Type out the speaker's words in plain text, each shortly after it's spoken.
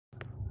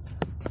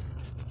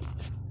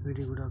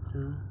Very good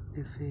afternoon.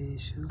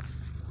 FCU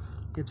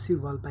FCU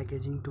wall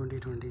packaging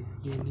 2020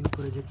 ये new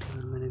project है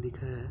और मैंने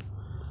दिखाया है।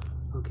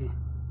 ओके,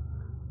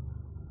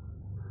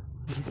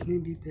 जितने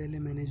भी पहले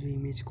मैंने जो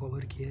इमेज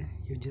कवर किया है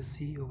you just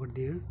see over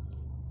there.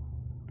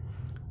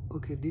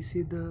 Okay, this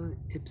is the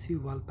FCU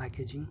wall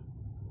packaging.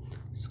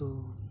 So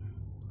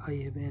I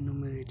have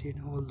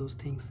enumerated all those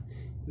things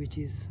which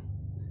is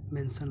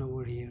mentioned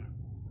over here.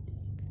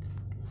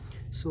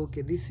 So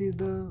okay, this is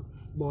the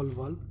ball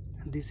valve,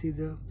 this is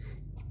the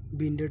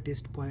binder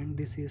test point,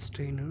 this is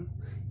strainer.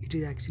 It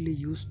is actually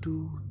used to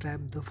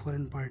trap the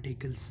foreign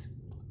particles.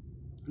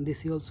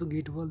 This is also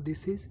gate valve,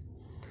 this is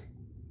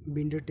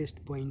binder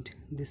test point,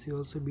 this is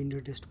also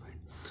binder test point.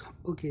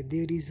 Okay,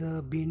 there is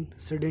a bend,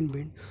 sudden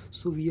bend,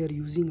 so we are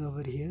using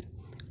over here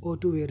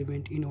auto air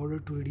vent in order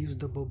to reduce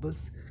the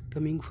bubbles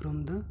coming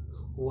from the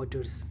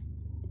waters.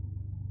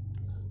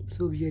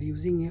 So we are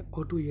using a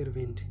auto air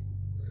vent.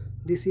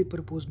 This is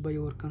proposed by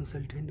our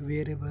consultant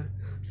wherever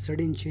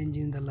sudden change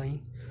in the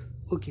line.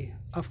 Okay,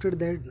 after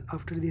that,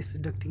 after this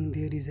ducting,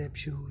 there is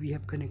FCU we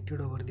have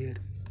connected over there.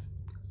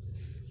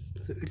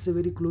 So it's a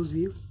very close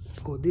view.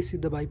 Oh, this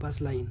is the bypass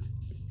line.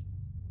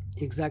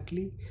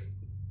 Exactly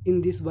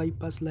in this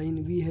bypass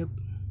line we have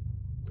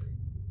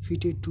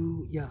fitted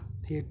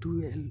here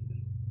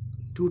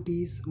two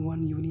T's,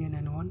 one union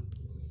and one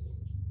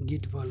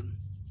gate valve.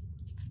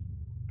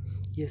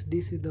 Yes,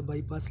 this is the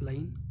bypass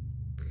line.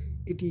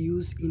 It is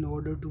used in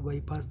order to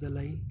bypass the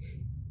line.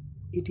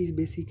 It is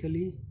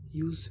basically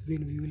used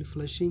when we will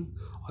flushing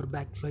or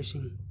back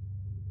flushing.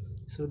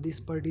 So this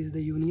part is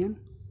the union,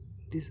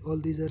 all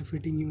these are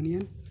fitting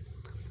union.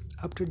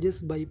 After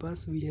just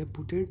bypass we have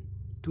put it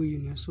two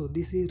union. So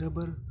this is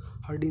rubber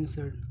hard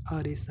insert,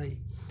 RSI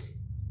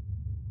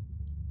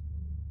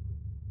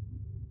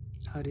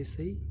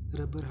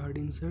rubber hard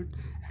insert,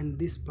 and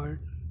this part,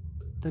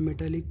 the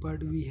metallic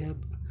part, we have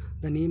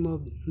the name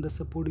of the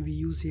support we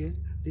use here.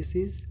 This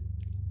is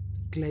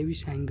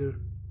clavish hanger.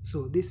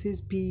 So this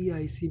is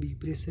PICV,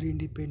 pressure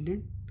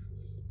independent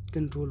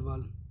control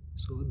valve.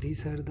 So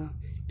these are the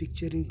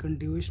picture in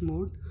continuous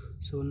mode.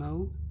 So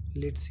now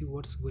let's see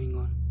what's going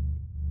on.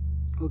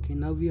 Okay,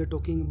 now we are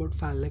talking about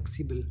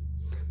flexible.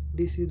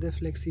 This is the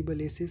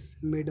flexible SS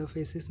made of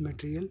SS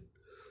material.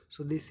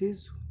 So this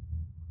is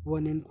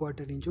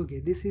 1¼ inch. Okay,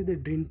 this is the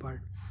drain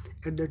part.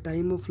 At the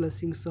time of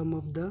flushing, some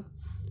of the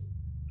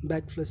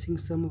back flushing,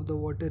 some of the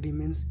water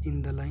remains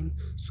in the line.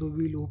 So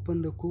we'll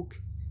open the cook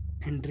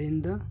and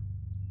drain the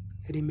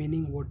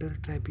remaining water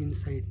trap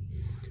inside.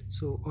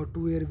 So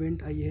auto air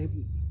vent, I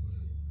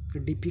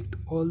have depict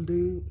all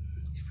the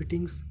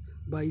fittings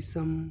by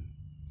some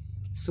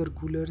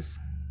circulars,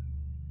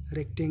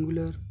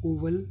 rectangular,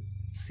 oval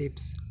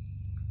shapes.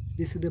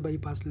 This is the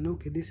bypass line.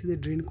 Okay, this is the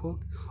drain cock.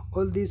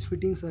 All these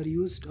fittings are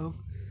used of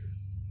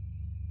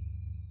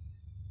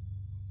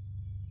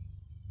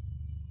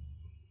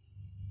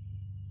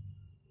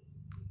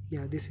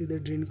this is the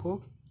drain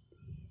cock.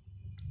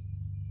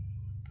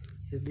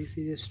 Yes, this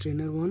is a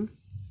strainer one.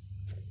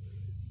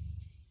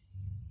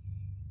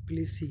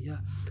 Please see,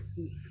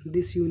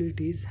 this unit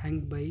is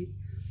hanged by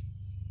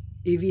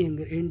AV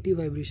hanger,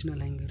 anti-vibrational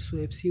hanger. So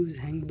FCU is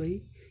hanged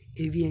by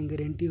AV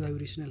hanger,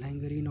 anti-vibrational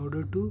hanger, in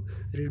order to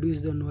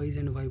reduce the noise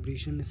and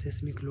vibration,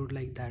 seismic load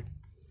like that.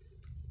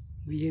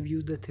 We have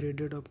used the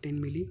threaded of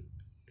 10 milli.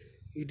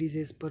 It is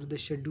as per the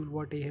schedule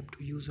what I have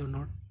to use or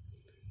not.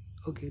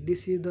 Okay,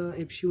 this is the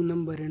FCU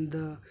number and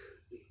the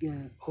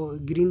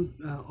green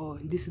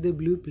this is the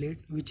blue plate,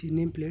 which is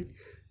name plate.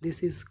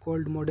 This is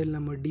called model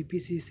number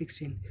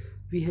DPC16.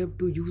 We have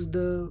to use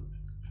the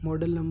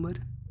model number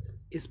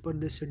as per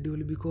the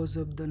schedule because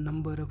of the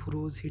number of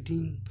rows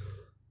heating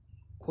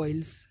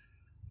coils,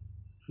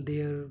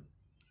 their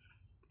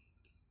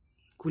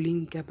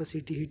cooling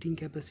capacity, heating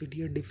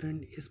capacity are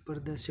different as per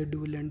the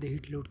schedule and the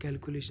heat load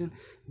calculation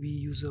we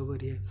use over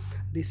here.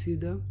 This is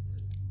the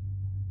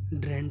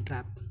drain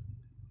trap.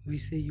 We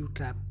say U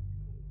trap.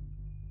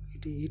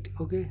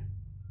 Okay,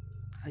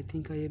 I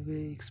think I have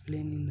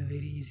explained in the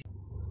very easy.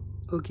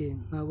 Okay,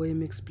 now I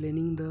am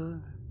explaining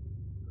the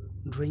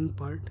drawing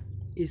part.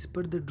 As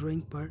per the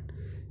drawing part,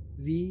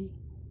 we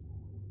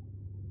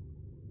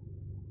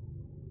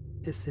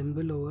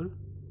assemble our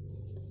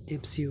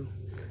FCU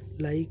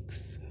like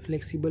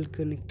flexible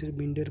connector,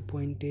 binder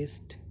point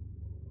test,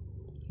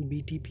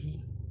 BTP,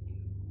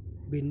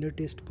 binder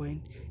test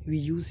point. We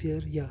use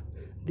here,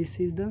 this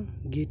is the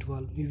gate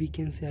valve. We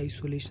can say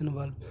isolation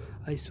valve.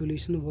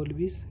 Isolation valve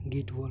is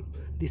gate valve.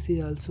 This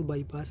is also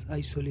bypass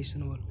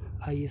isolation valve,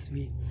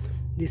 ISV.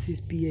 This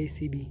is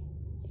PICV.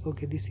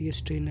 Okay, this is a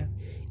strainer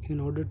in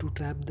order to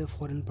trap the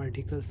foreign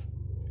particles.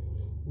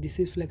 This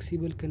is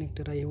flexible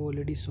connector, I have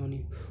already shown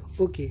you.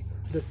 Okay,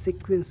 the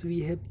sequence, we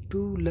have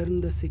to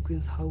learn the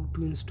sequence, how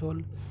to install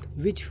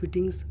which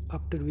fittings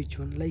after which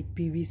one, like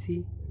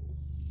PVC,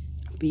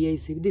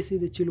 PICV. This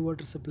is the chill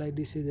water supply,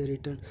 this is the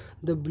return.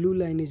 The blue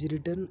line is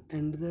return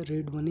and the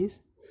red one is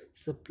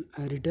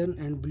return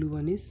and blue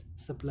one is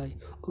supply.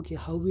 Okay,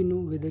 how we know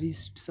whether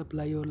is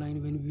supply or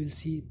line? When we will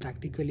see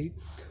practically.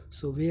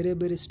 So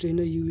wherever a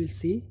strainer you will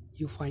see,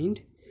 you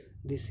find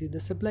This is the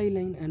supply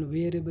line, and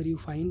wherever you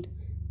find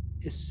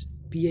is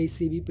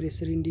PICV,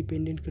 pressure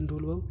independent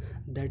control valve,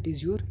 that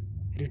is your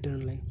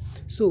return line.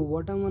 So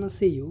what I'm gonna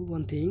say you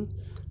one thing,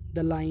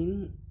 the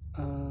line,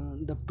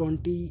 the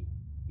 20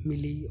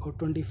 milli or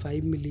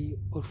 25 milli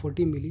or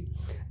 40 milli,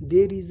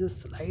 there is a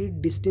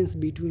slight distance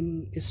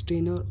between a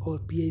strainer or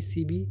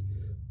PICV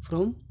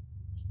from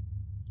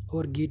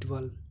our gate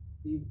valve.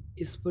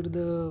 As per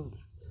the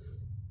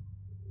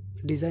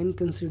design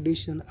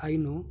consideration, I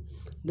know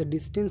the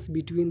distance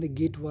between the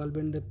gate valve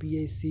and the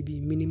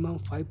PICV minimum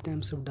 5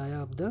 times of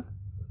dia of the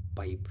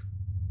pipe.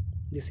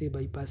 This is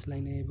bypass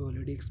line, I have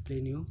already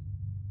explained you.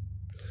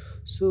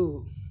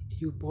 So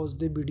you pause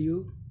the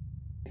video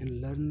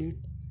and learn it,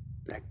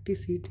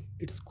 practice it.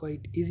 It's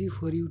quite easy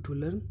for you to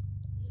learn.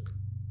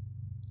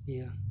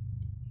 Yeah,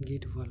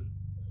 gate valve.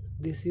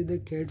 This is the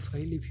CAD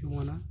file. If you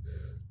wanna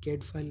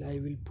CAD file, I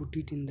will put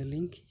it in the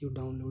link. You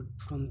download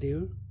from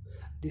there.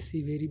 This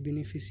is very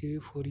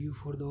beneficial for you,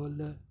 for all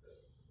the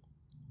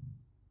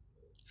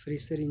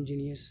fresher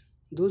engineers.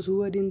 Those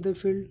who are in the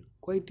field,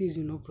 quite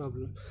easy, no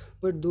problem.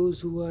 But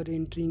those who are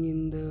entering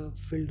in the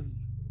field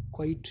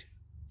quite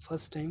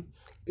first time,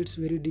 it's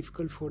very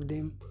difficult for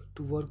them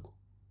to work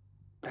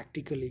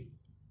practically,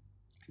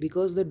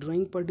 because the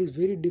drawing part is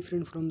very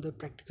different from the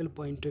practical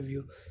point of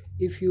view.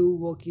 If you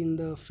work in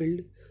the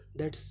field,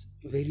 that's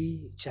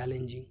very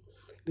challenging,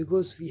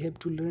 because we have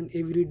to learn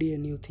every day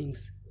new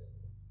things.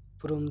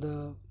 From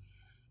the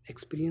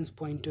experience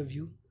point of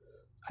view,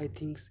 I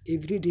think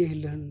every day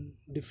I learn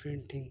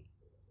different thing.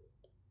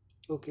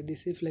 Okay,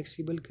 this is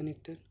flexible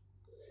connector,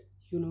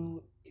 you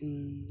know,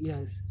 in,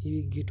 yes,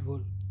 you get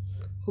wall.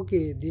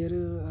 Okay, there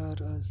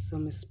are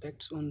some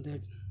aspects on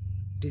that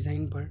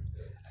design part.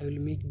 I will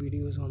make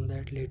videos on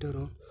that later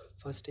on.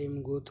 First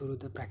time go through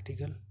the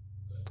practical.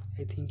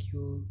 I think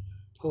you,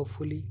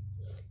 hopefully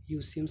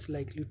you seems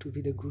likely to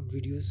be the good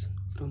videos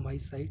from my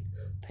side.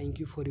 Thank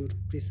you for your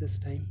precious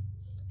time.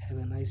 Have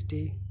a nice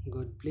day.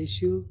 God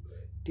bless you.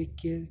 Take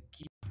care.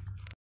 Keep